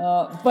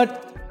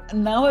 But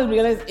now I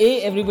realize,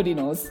 A, everybody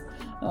knows.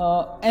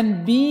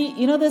 And B,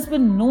 there's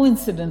been no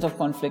incident of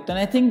conflict. And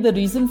I think the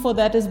reason for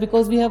that is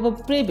because we have a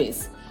prey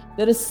base.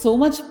 There is so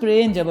much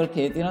prey in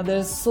Jabarkhet.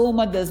 There's so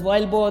much. There's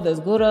wild boar, there's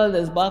goral,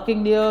 there's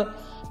barking deer.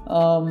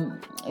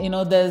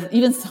 There's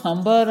even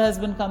sambar has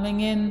been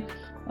coming in.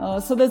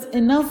 So there's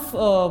enough,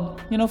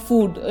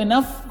 food,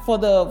 enough for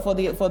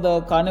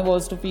the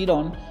carnivores to feed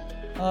on,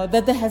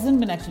 that there hasn't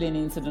been actually any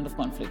incident of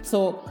conflict.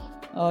 So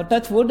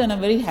touch wood, and I'm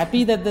very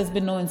happy that there's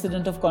been no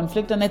incident of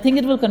conflict, and I think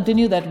it will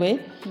continue that way.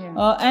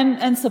 Yeah.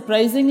 And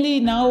surprisingly,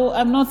 now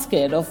I'm not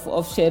scared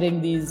of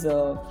sharing these.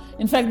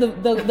 In fact,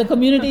 the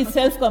community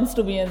itself comes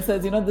to me and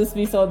says, this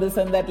we saw this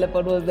and that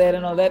leopard was there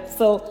and all that.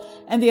 So,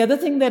 and the other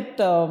thing that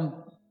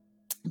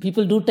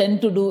people do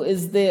tend to do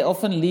is they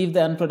often leave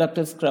the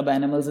unproductive scrub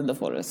animals in the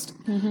forest.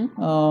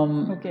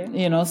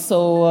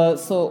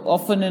 So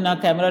often in our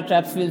camera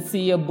traps we'll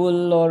see a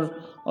bull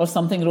or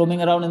something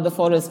roaming around in the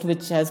forest,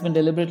 which has been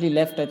deliberately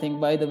left, I think,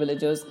 by the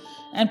villagers,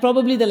 and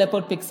probably the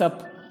leopard picks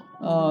up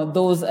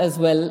those as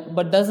well,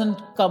 but doesn't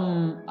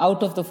come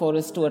out of the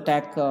forest to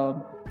attack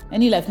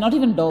any life, not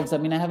even dogs. I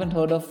mean, I haven't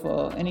heard of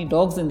any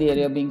dogs in the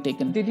area being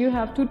taken. Did you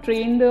have to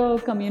train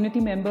the community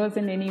members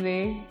in any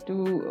way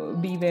to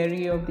be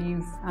wary of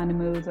these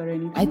animals or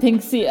anything? I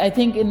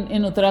think in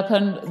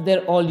Uttarakhand,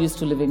 they're all used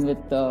to living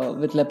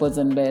with leopards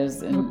and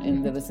bears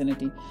in the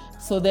vicinity.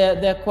 So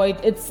they're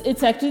quite,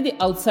 it's actually the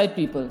outside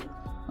people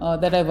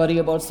that I worry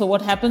about. So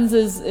what happens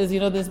is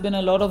there's been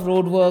a lot of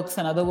road works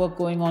and other work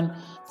going on.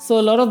 So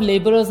a lot of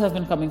laborers have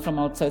been coming from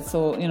outside.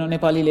 So,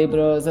 Nepali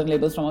laborers and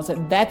laborers from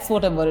outside. That's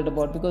what I'm worried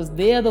about, because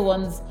they are the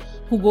ones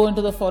who go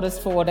into the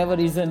forest for whatever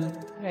reason,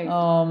 right.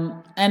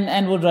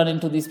 and would run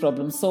into these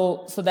problems.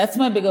 So that's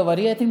my bigger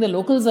worry. I think the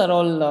locals are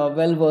all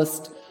well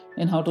versed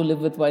in how to live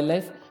with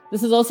wildlife.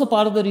 This is also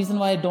part of the reason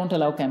why I don't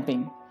allow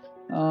camping.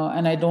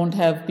 And I don't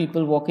have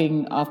people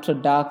walking after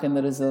dark in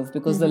the reserve,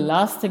 because the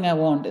last thing I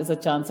want is a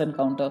chance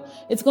encounter.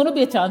 It's going to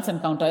be a chance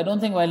encounter. I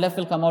don't think wildlife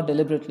will come out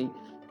deliberately.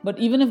 But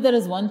even if there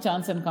is one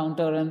chance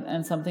encounter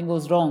and something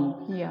goes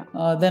wrong,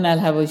 then I'll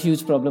have a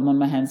huge problem on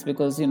my hands,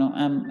 because,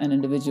 I'm an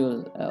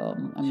individual.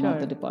 I'm not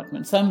the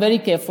department. So I'm very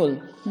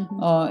careful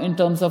in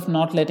terms of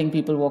not letting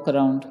people walk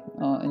around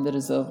in the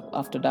reserve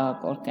after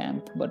dark or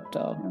camp. But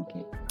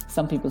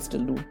some people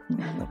still do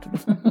what to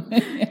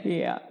do.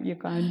 Yeah, you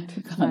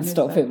can't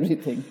stop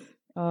everything.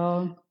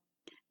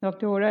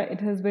 Dr. Ora,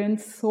 it has been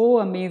so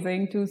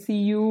amazing to see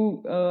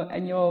you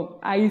and your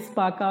eyes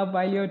spark up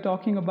while you're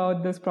talking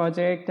about this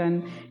project,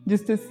 and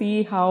just to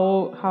see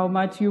how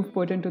much you've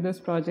put into this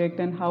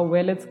project and how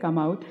well it's come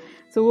out.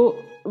 So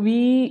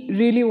we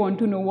really want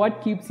to know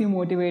what keeps you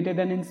motivated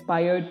and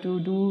inspired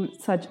to do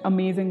such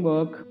amazing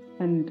work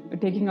and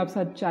taking up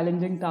such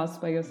challenging tasks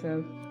by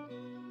yourself.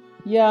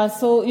 Yeah,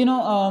 so,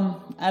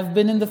 I've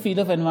been in the field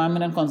of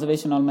environment and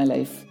conservation all my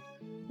life.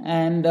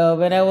 And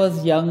when I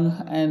was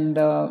young and,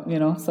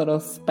 sort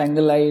of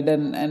spangle-eyed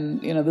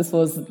and this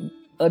was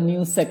a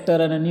new sector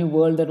and a new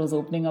world that was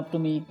opening up to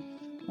me,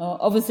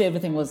 obviously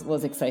everything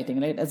was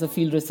exciting, right? As a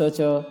field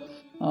researcher,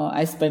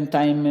 I spent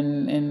time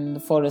in the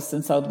forests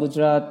in South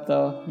Gujarat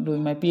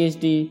doing my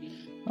PhD.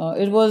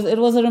 It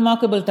was a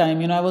remarkable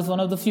time. I was one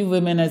of the few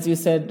women, as you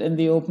said in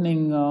the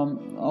opening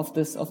of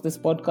this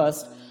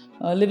podcast,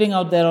 living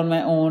out there on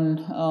my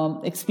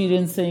own,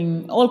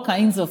 experiencing all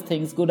kinds of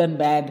things, good and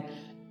bad.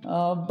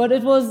 But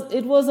it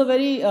was a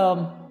very,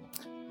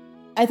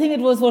 I think it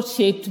was what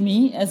shaped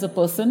me as a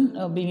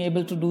person, being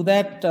able to do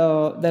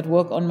that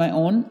work on my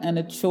own. And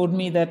it showed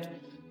me that,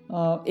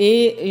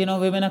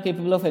 women are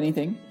capable of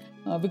anything.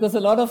 Because a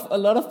lot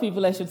of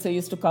people, I should say,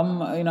 used to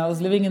come, I was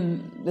living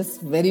in this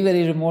very,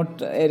 very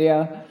remote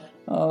area,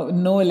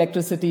 no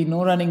electricity,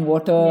 no running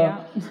water,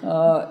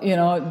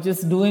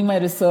 just doing my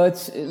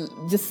research,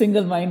 just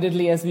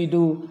single-mindedly as we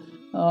do.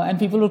 And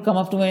people would come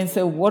up to me and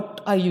say,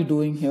 "What are you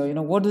doing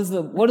here? What is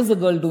the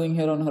girl doing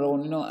here on her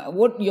own?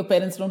 What, your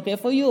parents don't care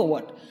for you or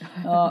what?"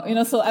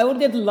 So I would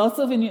get lots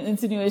of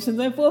insinuations.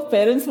 My poor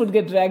parents would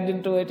get dragged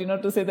into it,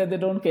 to say that they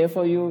don't care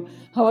for you.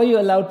 How are you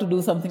allowed to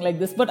do something like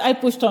this? But I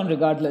pushed on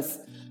regardless,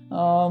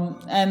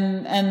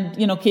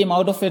 and came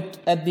out of it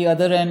at the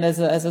other end as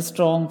a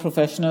strong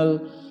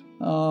professional.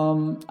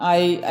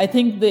 I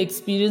think the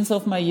experience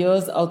of my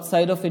years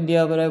outside of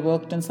India, where I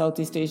worked in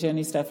Southeast Asia and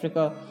East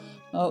Africa,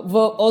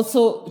 were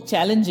also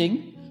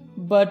challenging,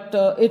 but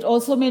it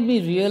also made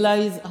me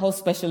realize how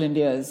special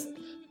India is.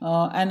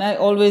 And I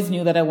always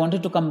knew that I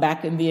wanted to come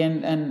back in the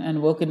end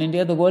and work in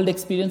India. The world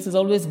experience is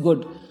always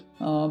good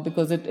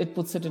because it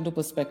puts it into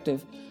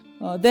perspective.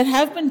 There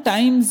have been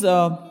times,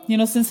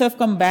 since I've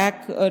come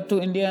back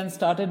to India and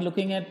started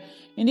looking at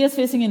India is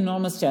facing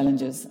enormous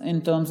challenges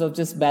in terms of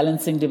just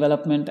balancing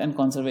development and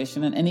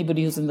conservation. And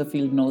anybody who's in the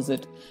field knows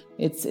it.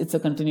 It's a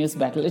continuous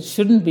battle. It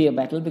shouldn't be a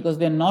battle because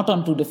they're not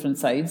on two different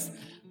sides,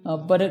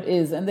 but it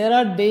is. And there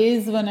are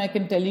days when I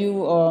can tell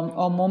you,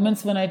 or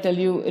moments when I tell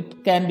you,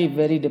 it can be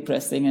very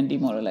depressing and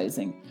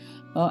demoralizing.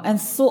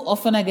 And so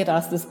often I get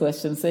asked this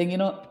question saying,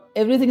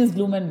 everything is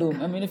gloom and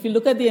doom. I mean, if you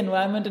look at the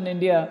environment in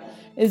India,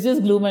 it's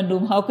just gloom and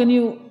doom. How can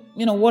you,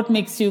 what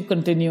makes you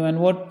continue and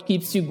what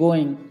keeps you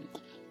going?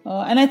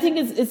 And I think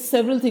it's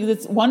several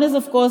things. One is,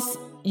 of course,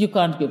 you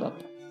can't give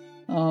up.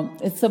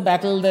 It's a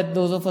battle that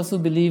those of us who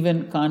believe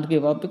in can't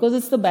give up because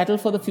it's the battle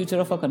for the future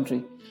of our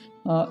country.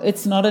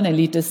 It's not an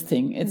elitist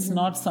thing. It's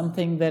not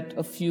something that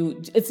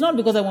it's not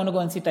because I want to go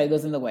and see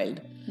tigers in the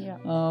wild. Yeah.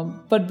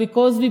 But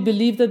because we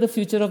believe that the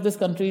future of this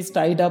country is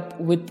tied up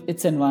with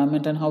its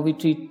environment and how we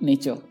treat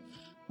nature.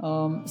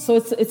 So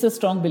it's a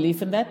strong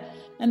belief in that.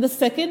 And the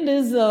second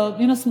is,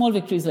 small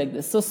victories like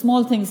this. So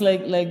small things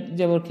like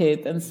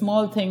Jabarkhet and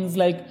small things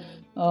like,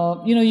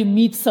 you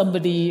meet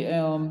somebody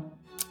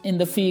in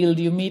the field,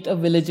 you meet a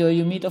villager,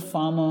 you meet a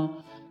farmer,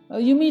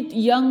 you meet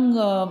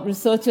young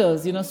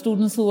researchers,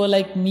 students who were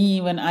like me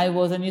when I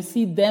was, and you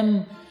see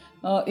them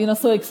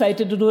so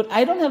excited to do it.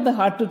 I don't have the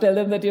heart to tell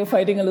them that you're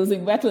fighting a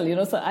losing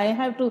battle, so I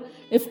have to,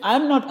 if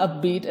I'm not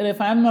upbeat and if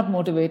I'm not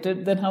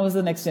motivated, then how is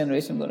the next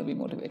generation going to be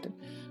motivated?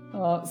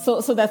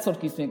 So that's what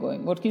keeps me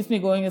going. What keeps me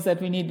going is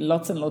that we need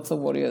lots and lots of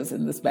warriors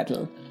in this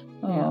battle.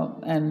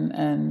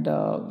 And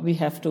we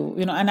have to,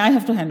 and I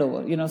have to hand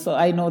over, so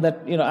I know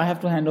that, I have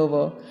to hand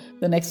over.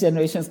 The next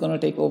generation is going to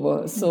take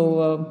over.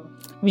 So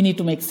we need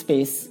to make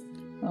space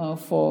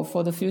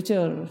for the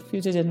future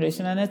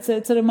generation. And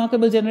it's a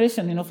remarkable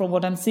generation, from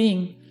what I'm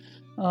seeing.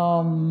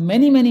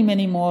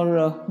 Many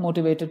more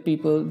motivated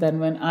people than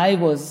when I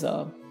was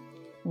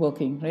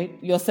working, right?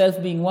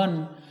 Yourself being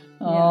one.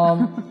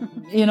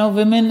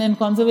 Women in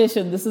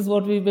conservation, this is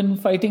what we've been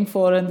fighting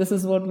for, and this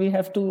is what we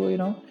have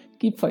to,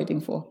 keep fighting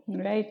for.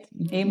 Right.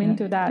 Amen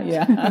to that.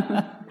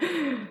 Yeah.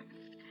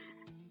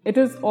 It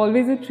is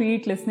always a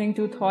treat listening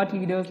to thought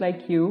leaders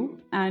like you,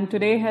 and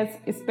today has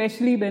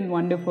especially been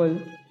wonderful.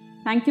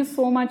 Thank you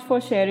so much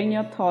for sharing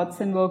your thoughts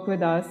and work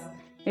with us.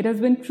 It has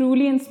been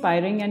truly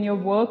inspiring, and your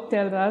work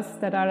tells us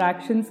that our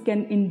actions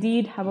can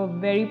indeed have a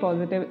very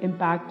positive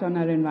impact on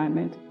our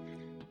environment.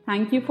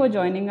 Thank you for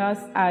joining us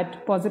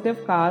at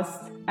Positive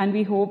Cast, and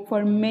we hope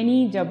for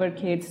many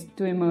Jabarkhets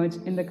to emerge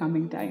in the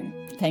coming time.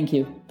 Thank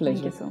you.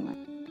 Pleasure. Thank you so much.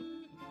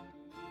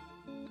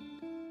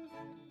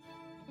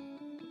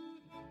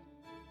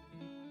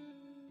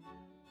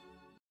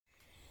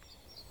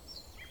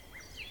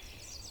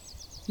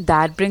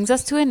 That brings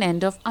us to an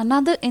end of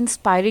another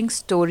inspiring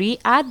story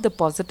at the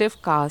Positive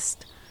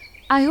Cast.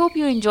 I hope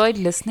you enjoyed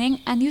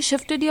listening and you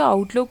shifted your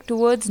outlook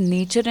towards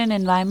nature and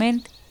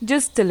environment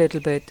just a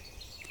little bit.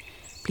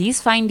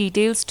 Please find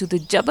details to the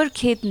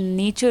Jabarkhet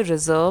Nature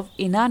Reserve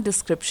in our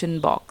description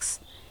box.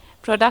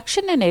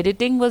 Production and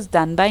editing was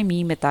done by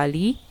me,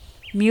 Mitali.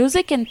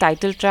 Music and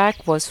title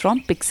track was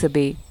from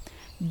Pixabay.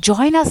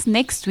 Join us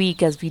next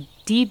week as we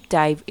deep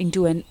dive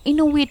into an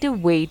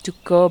innovative way to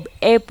curb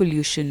air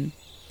pollution.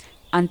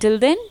 Until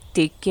then,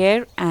 take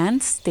care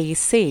and stay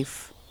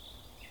safe.